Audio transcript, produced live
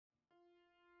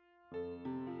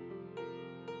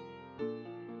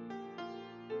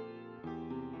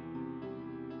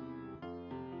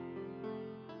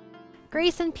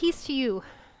Grace and peace to you,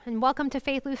 and welcome to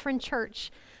Faith Lutheran Church.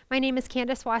 My name is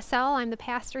Candace Wassell. I'm the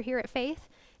pastor here at Faith.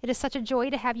 It is such a joy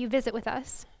to have you visit with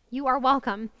us. You are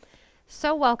welcome,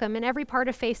 so welcome in every part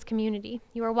of Faith's community.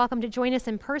 You are welcome to join us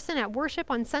in person at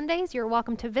worship on Sundays. You're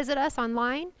welcome to visit us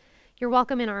online. You're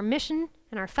welcome in our mission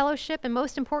and our fellowship, and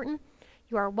most important,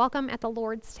 you are welcome at the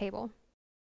Lord's table.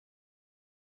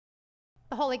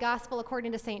 The Holy Gospel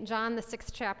according to St. John, the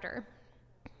 6th chapter.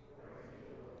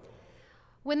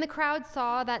 When the crowd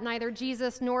saw that neither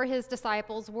Jesus nor his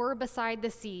disciples were beside the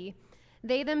sea,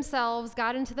 they themselves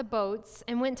got into the boats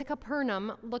and went to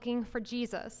Capernaum looking for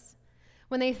Jesus.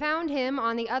 When they found him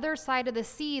on the other side of the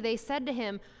sea, they said to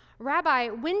him, "Rabbi,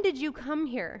 when did you come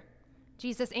here?"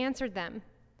 Jesus answered them,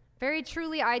 "Very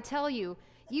truly I tell you,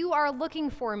 you are looking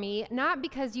for me not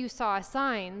because you saw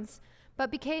signs, but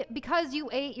because you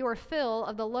ate your fill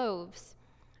of the loaves.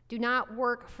 Do not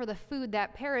work for the food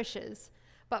that perishes,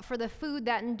 but for the food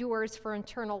that endures for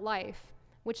eternal life,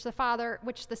 which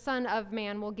the Son of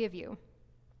Man will give you.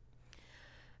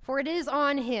 For it is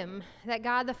on him that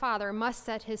God the Father must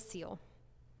set his seal."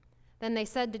 Then they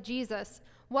said to Jesus,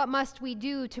 "What must we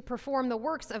do to perform the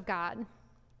works of God?"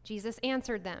 Jesus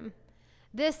answered them,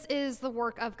 "This is the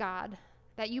work of God,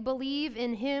 that you believe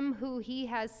in him who he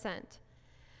has sent."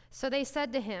 So they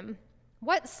said to him,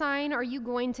 "What sign are you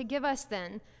going to give us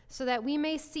then, so that we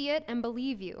may see it and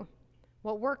believe you?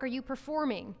 What work are you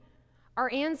performing?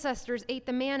 Our ancestors ate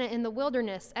the manna in the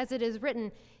wilderness, as it is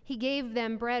written, 'He gave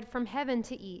them bread from heaven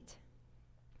to eat.'"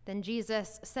 Then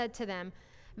Jesus said to them,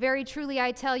 "Very truly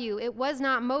I tell you, it was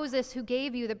not Moses who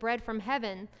gave you the bread from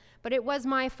heaven, but it was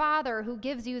my Father who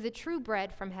gives you the true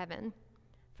bread from heaven.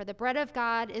 For the bread of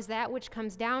God is that which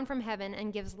comes down from heaven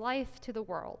and gives life to the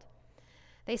world."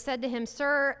 They said to him,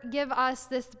 "Sir, give us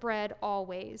this bread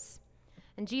always."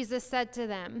 And Jesus said to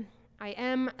them, "I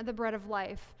am the bread of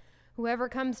life. Whoever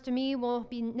comes to me will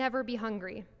never be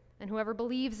hungry, and whoever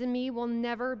believes in me will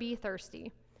never be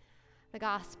thirsty." The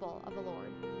Gospel of the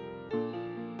Lord.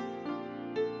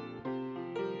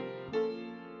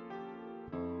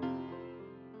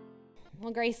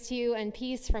 Well, grace to you and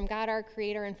peace from God our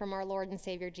Creator and from our Lord and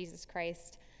Savior Jesus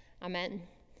Christ. Amen.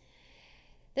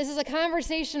 This is a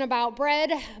conversation about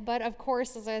bread, but of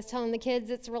course, as I was telling the kids,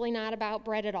 it's really not about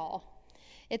bread at all.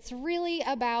 It's really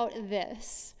about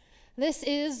this. This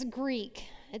is Greek.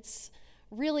 It's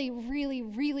really, really,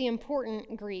 really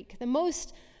important Greek. The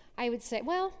most, I would say,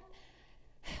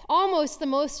 almost the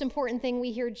most important thing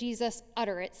we hear Jesus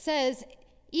utter. It says,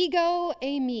 ego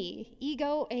eimi,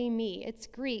 ego eimi. It's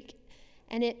Greek,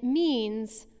 and it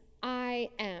means I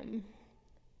am.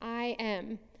 I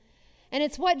am. And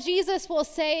it's what Jesus will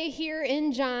say here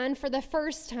in John for the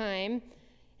first time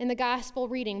in the gospel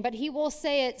reading, but he will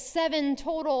say it 7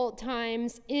 total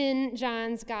times in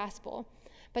John's gospel.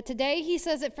 But today he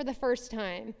says it for the first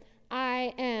time.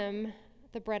 I am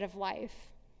the bread of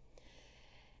life.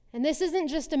 And this isn't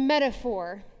just a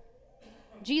metaphor.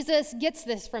 Jesus gets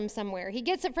this from somewhere. He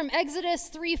gets it from Exodus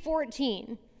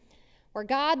 3:14, where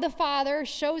God the Father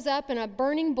shows up in a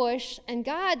burning bush, and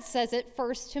God says it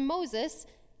first to Moses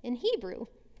in Hebrew,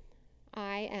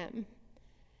 I am.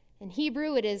 In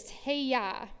Hebrew, it is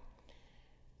Heya.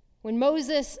 When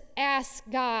Moses asks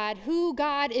God who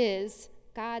God is,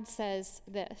 God says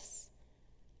this,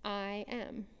 I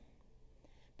am.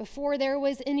 Before there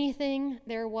was anything,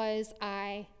 there was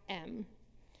I am.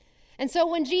 And so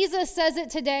when Jesus says it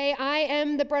today, I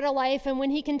am the bread of life, and when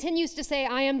he continues to say,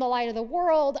 I am the light of the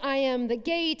world, I am the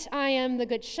gate, I am the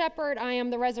good shepherd, I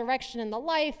am the resurrection and the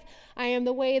life, I am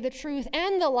the way, the truth,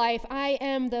 and the life, I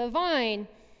am the vine,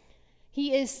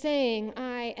 he is saying,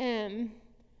 I am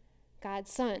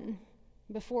God's Son.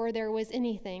 Before there was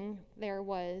anything, there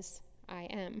was I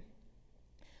am.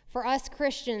 For us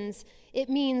Christians, it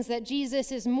means that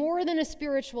Jesus is more than a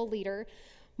spiritual leader,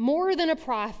 more than a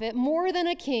prophet, more than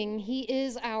a king. He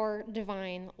is our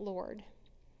divine Lord.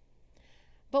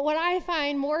 But what I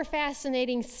find more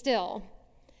fascinating still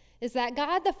is that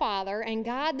God the Father and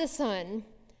God the Son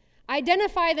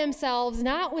identify themselves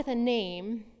not with a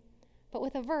name, but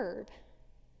with a verb.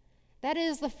 That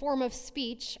is the form of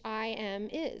speech I am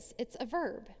is. It's a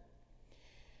verb.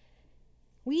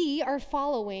 We are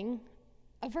following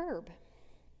a verb,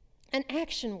 an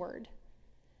action word,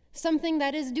 something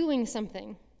that is doing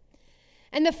something.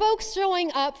 And the folks showing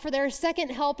up for their second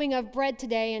helping of bread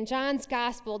today in John's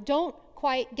gospel don't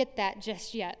quite get that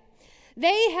just yet.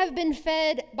 They have been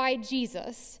fed by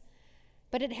Jesus,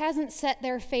 but it hasn't set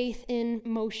their faith in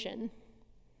motion.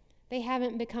 They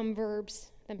haven't become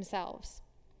verbs themselves.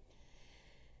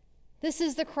 This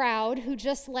is the crowd who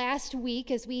just last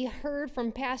week, as we heard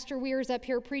from Pastor Weirs up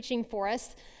here preaching for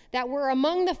us, that were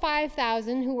among the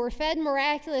 5,000 who were fed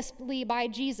miraculously by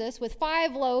Jesus with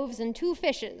 5 loaves and 2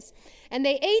 fishes. And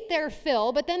they ate their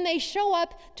fill, but then they show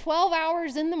up 12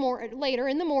 hours later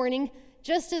in the morning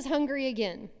just as hungry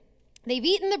again. They've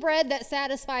eaten the bread that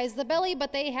satisfies the belly,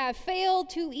 but they have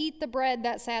failed to eat the bread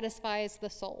that satisfies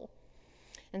the soul.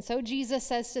 And so Jesus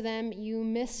says to them, "You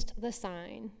missed the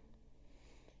sign.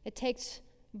 It takes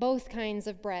both kinds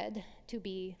of bread to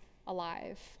be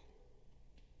alive."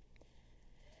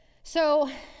 So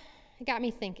it got me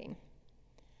thinking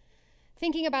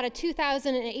about a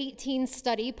 2018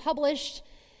 study published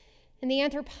in the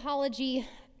anthropology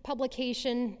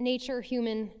publication Nature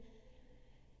Human,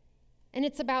 and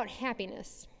it's about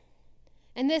happiness.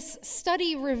 And this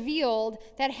study revealed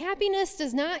that happiness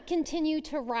does not continue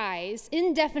to rise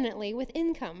indefinitely with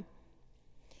income.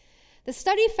 The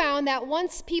study found that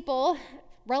once people,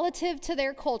 relative to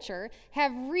their culture,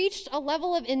 have reached a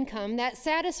level of income that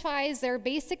satisfies their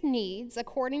basic needs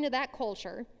according to that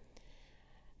culture,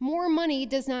 more money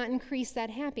does not increase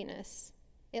that happiness.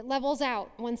 It levels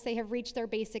out once they have reached their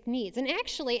basic needs. And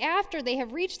actually, after they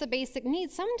have reached the basic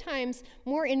needs, sometimes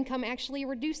more income actually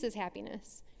reduces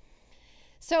happiness.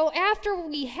 So after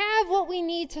we have what we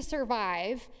need to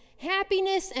survive,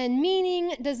 happiness and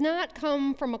meaning does not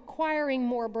come from acquiring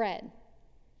more bread,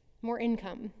 more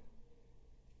income,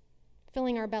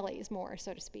 filling our bellies more,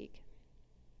 so to speak.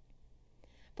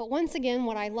 But once again,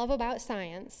 what I love about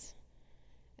science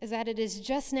is that it is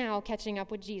just now catching up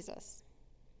with Jesus.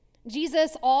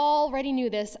 Jesus already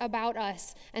knew this about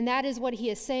us, and that is what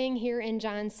he is saying here in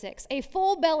John 6. A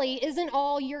full belly isn't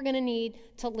all you're going to need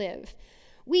to live.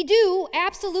 We do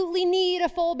absolutely need a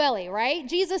full belly, right?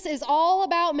 Jesus is all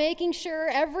about making sure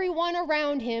everyone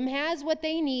around him has what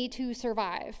they need to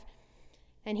survive.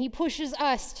 And he pushes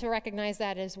us to recognize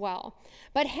that as well.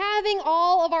 But having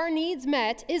all of our needs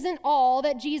met isn't all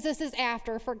that Jesus is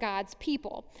after for God's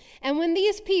people. And when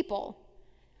these people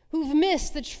who've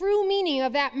missed the true meaning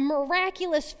of that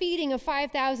miraculous feeding of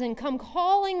 5,000 come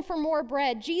calling for more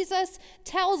bread, Jesus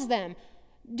tells them,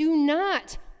 do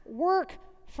not work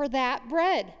for that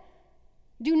bread.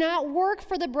 Do not work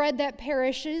for the bread that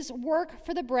perishes, work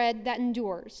for the bread that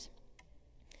endures.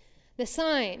 The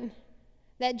sign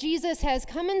that Jesus has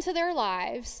come into their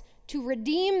lives to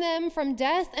redeem them from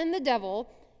death and the devil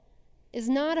is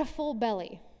not a full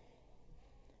belly.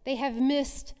 They have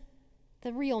missed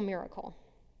the real miracle.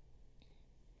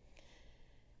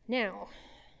 Now,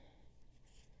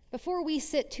 before we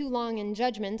sit too long in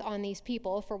judgment on these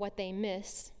people for what they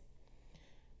miss,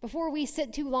 before we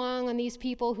sit too long on these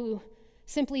people who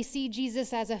simply see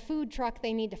Jesus as a food truck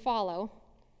they need to follow,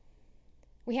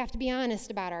 we have to be honest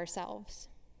about ourselves.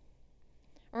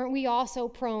 Aren't we also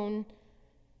prone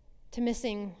to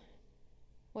missing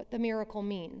what the miracle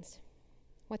means,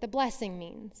 what the blessing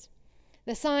means,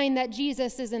 the sign that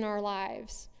Jesus is in our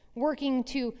lives, working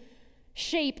to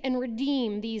shape and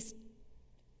redeem these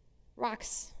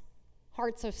rocks,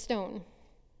 hearts of stone?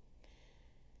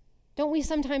 Don't we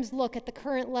sometimes look at the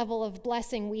current level of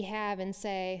blessing we have and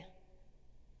say,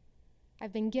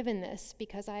 I've been given this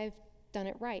because I've done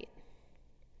it right?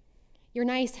 Your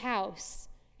nice house,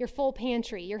 your full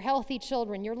pantry, your healthy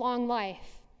children, your long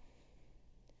life.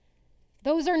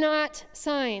 Those are not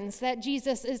signs that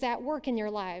Jesus is at work in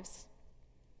your lives.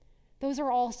 Those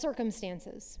are all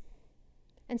circumstances.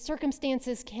 And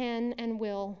circumstances can and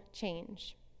will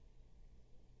change.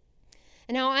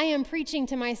 And now I am preaching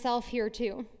to myself here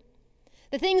too.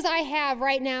 The things I have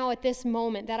right now at this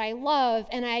moment that I love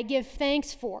and I give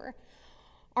thanks for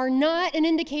are not an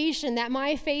indication that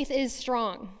my faith is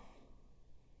strong,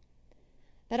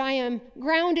 that I am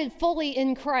grounded fully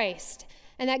in Christ,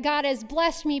 and that God has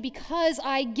blessed me because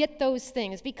I get those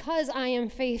things, because I am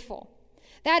faithful.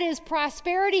 That is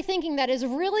prosperity thinking that is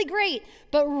really great,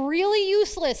 but really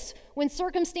useless when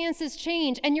circumstances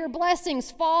change and your blessings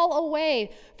fall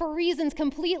away for reasons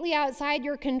completely outside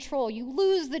your control. You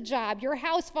lose the job, your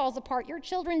house falls apart, your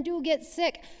children do get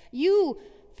sick, you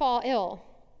fall ill.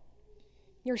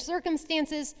 Your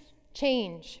circumstances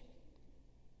change.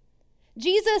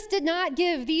 Jesus did not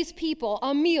give these people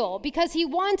a meal because he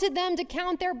wanted them to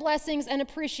count their blessings and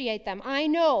appreciate them. I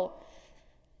know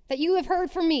that you have heard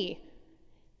from me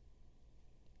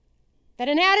that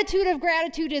an attitude of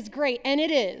gratitude is great, and it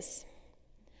is.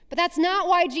 But that's not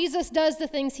why Jesus does the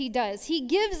things he does. He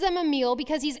gives them a meal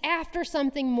because he's after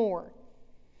something more.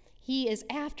 He is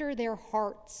after their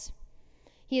hearts.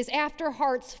 He is after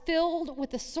hearts filled with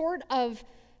the sort of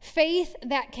faith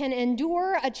that can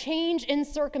endure a change in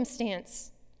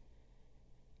circumstance.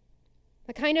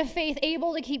 The kind of faith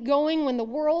able to keep going when the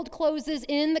world closes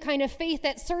in, the kind of faith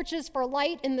that searches for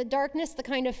light in the darkness, the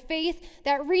kind of faith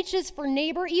that reaches for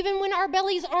neighbor even when our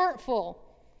bellies aren't full.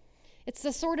 It's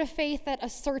the sort of faith that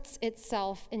asserts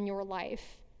itself in your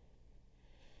life.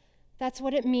 That's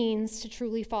what it means to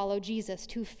truly follow Jesus,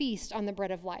 to feast on the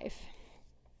bread of life.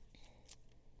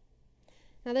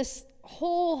 Now, this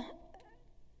whole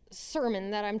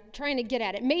sermon that I'm trying to get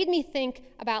at, it made me think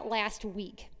about last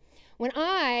week when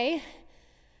I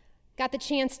got the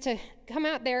chance to come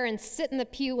out there and sit in the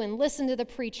pew and listen to the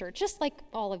preacher, just like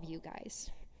all of you guys,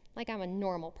 like I'm a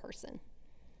normal person.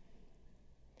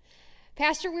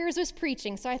 Pastor Weirs was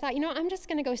preaching, so I thought, I'm just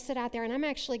going to go sit out there and I'm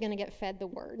actually going to get fed the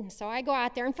word. And so I go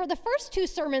out there, and for the first 2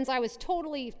 sermons, I was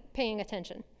totally paying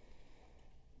attention.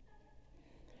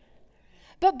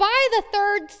 But by the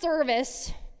 3rd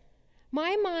service,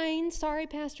 my mind, sorry,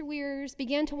 Pastor Weirs,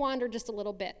 began to wander just a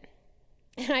little bit.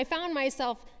 And I found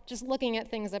myself just looking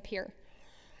at things up here.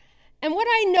 And what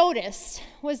I noticed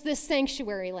was this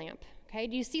sanctuary lamp. Okay,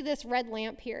 do you see this red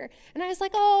lamp here? And I was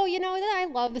like, I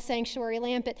love the sanctuary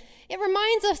lamp. It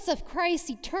reminds us of Christ's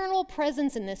eternal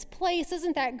presence in this place.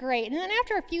 Isn't that great? And then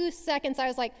after a few seconds, I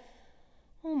was like,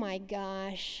 oh my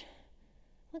gosh,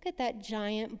 look at that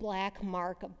giant black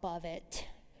mark above it.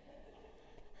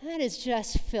 That is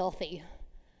just filthy.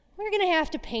 We're going to have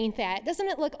to paint that. Doesn't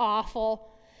it look awful?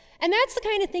 And that's the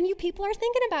kind of thing you people are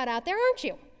thinking about out there, aren't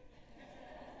you?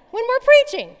 When we're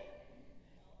preaching.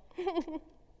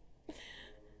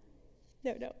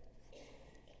 No.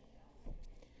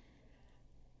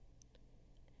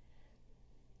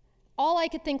 All I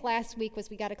could think last week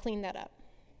was we got to clean that up.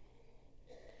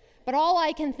 But all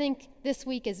I can think this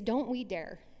week is don't we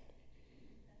dare.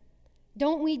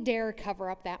 Don't we dare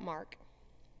cover up that mark.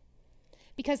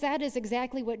 Because that is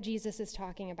exactly what Jesus is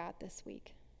talking about this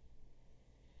week.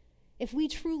 If we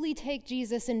truly take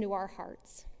Jesus into our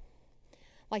hearts,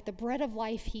 like the bread of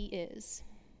life he is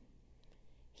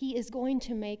going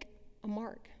to make a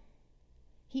mark.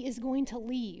 He is going to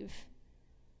leave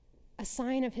a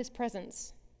sign of his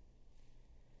presence.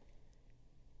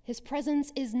 His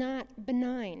presence is not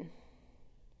benign.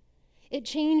 It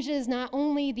changes not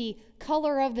only the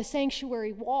color of the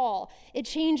sanctuary wall, it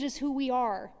changes who we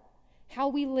are, how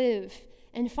we live,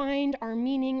 and find our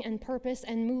meaning and purpose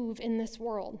and move in this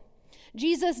world.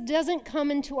 Jesus doesn't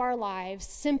come into our lives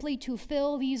simply to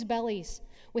fill these bellies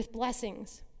with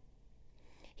blessings.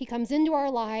 He comes into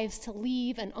our lives to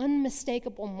leave an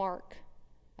unmistakable mark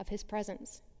of his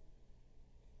presence.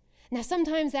 Now,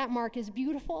 sometimes that mark is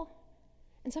beautiful,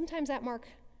 and sometimes that mark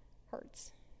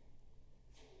hurts.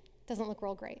 Doesn't look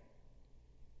real great.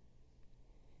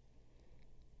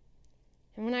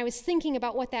 And when I was thinking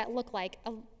about what that looked like,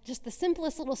 just the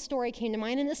simplest little story came to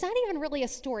mind, and it's not even really a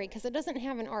story because it doesn't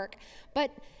have an arc, but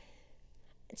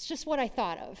it's just what I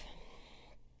thought of.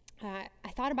 I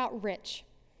thought about Rich.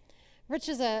 Rich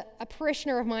is a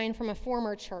parishioner of mine from a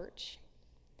former church.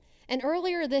 And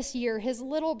earlier this year, his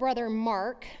little brother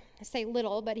Mark, I say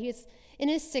little, but he's in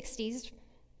his 60s.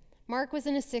 Mark was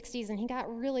in his 60s, and he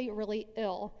got really, really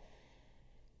ill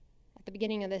at the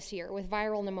beginning of this year with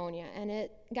viral pneumonia, and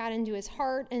it got into his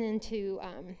heart and into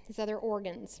his other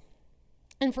organs.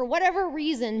 And for whatever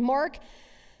reason, Mark,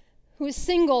 who is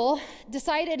single,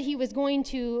 decided he was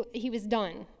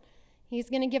done. He's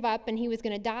going to give up, and he was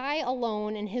going to die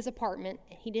alone in his apartment.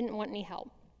 He didn't want any help.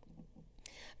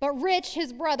 But Rich,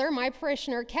 his brother, my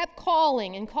parishioner, kept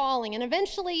calling, and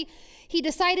eventually he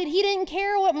decided he didn't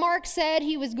care what Mark said.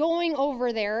 He was going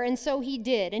over there, and so he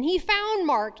did. And he found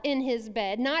Mark in his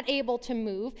bed, not able to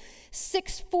move.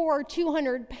 6'4",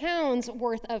 200 pounds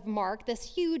worth of Mark,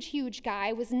 this huge, huge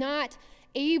guy, was not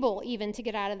able even to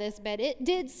get out of this bed. It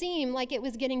did seem like it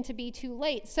was getting to be too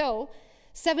late. So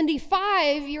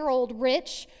 75-year-old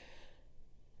Rich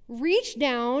reached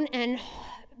down and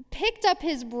picked up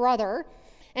his brother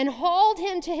and hauled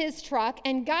him to his truck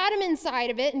and got him inside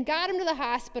of it and got him to the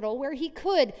hospital where he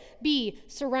could be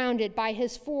surrounded by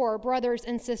his 4 brothers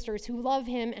and sisters who love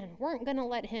him and weren't going to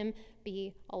let him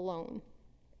be alone.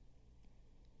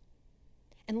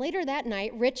 And later that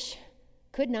night, Rich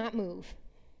could not move.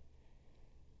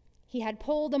 He had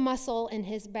pulled a muscle in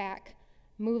his back,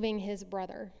 moving his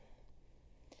brother.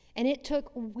 And it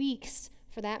took weeks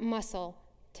for that muscle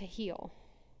to heal.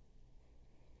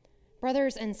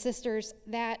 Brothers and sisters,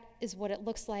 that is what it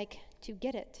looks like to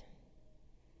get it.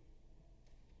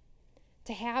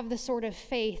 To have the sort of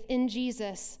faith in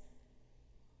Jesus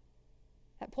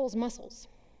that pulls muscles,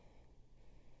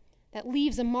 that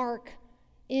leaves a mark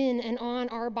in and on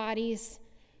our bodies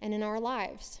and in our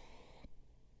lives.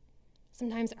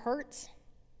 Sometimes it hurts.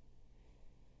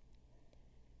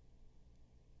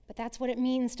 But that's what it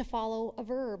means to follow a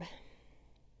verb.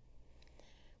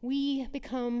 We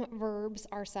become verbs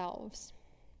ourselves.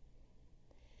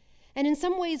 And in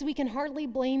some ways, we can hardly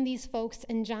blame these folks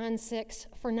in John 6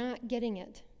 for not getting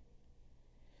it.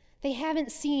 They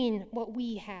haven't seen what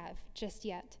we have just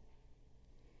yet.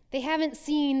 They haven't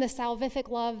seen the salvific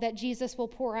love that Jesus will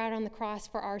pour out on the cross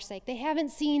for our sake. They haven't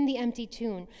seen the empty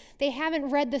tomb. They haven't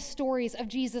read the stories of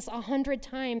Jesus 100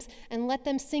 times and let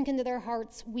them sink into their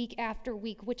hearts week after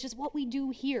week, which is what we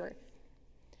do here.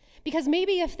 Because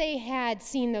maybe if they had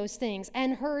seen those things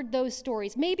and heard those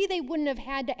stories, maybe they wouldn't have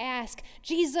had to ask,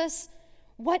 Jesus,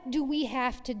 what do we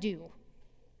have to do?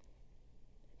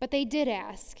 But they did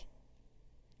ask.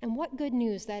 And what good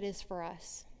news that is for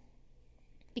us.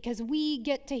 Because we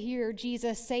get to hear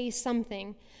Jesus say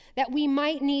something that we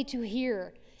might need to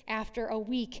hear after a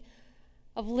week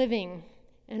of living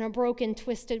in a broken,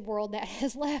 twisted world that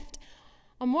has left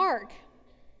a mark.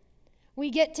 We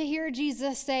get to hear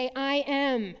Jesus say, I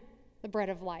am the bread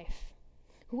of life.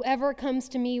 Whoever comes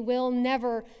to me will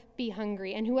never be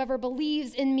hungry, and whoever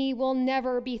believes in me will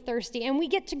never be thirsty. And we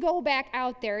get to go back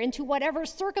out there into whatever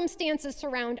circumstances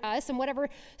surround us and whatever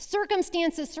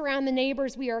circumstances surround the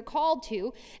neighbors we are called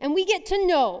to, and we get to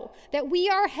know that we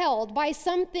are held by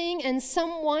something and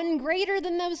someone greater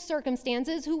than those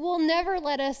circumstances who will never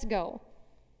let us go.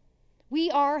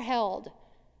 We are held,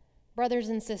 brothers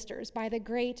and sisters, by the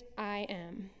great I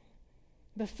Am.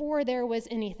 Before there was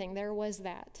anything, there was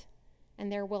that.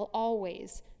 And there will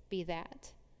always be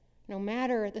that, no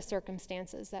matter the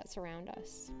circumstances that surround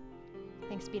us.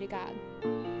 Thanks be to God.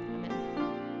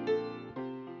 Amen.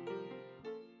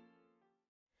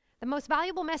 The most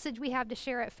valuable message we have to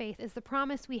share at Faith is the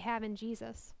promise we have in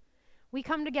Jesus. We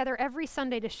come together every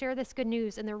Sunday to share this good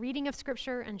news in the reading of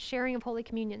Scripture and sharing of Holy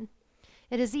Communion.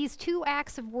 It is these two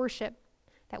acts of worship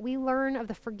that we learn of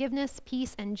the forgiveness,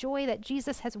 peace, and joy that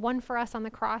Jesus has won for us on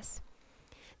the cross.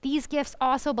 These gifts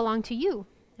also belong to you,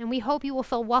 and we hope you will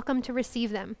feel welcome to receive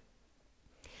them.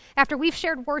 After we've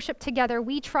shared worship together,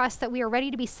 we trust that we are ready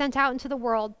to be sent out into the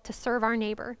world to serve our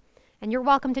neighbor, and you're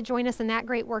welcome to join us in that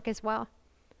great work as well.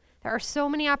 There are so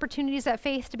many opportunities at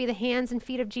Faith to be the hands and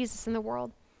feet of Jesus in the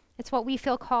world. It's what we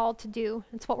feel called to do.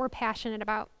 It's what we're passionate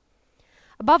about.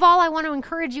 Above all, I want to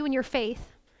encourage you in your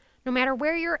faith. No matter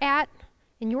where you're at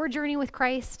in your journey with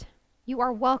Christ, you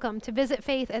are welcome to visit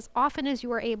Faith as often as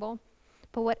you are able.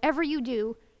 But whatever you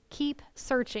do, keep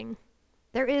searching.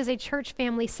 There is a church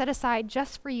family set aside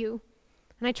just for you,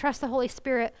 and I trust the Holy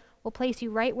Spirit will place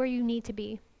you right where you need to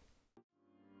be.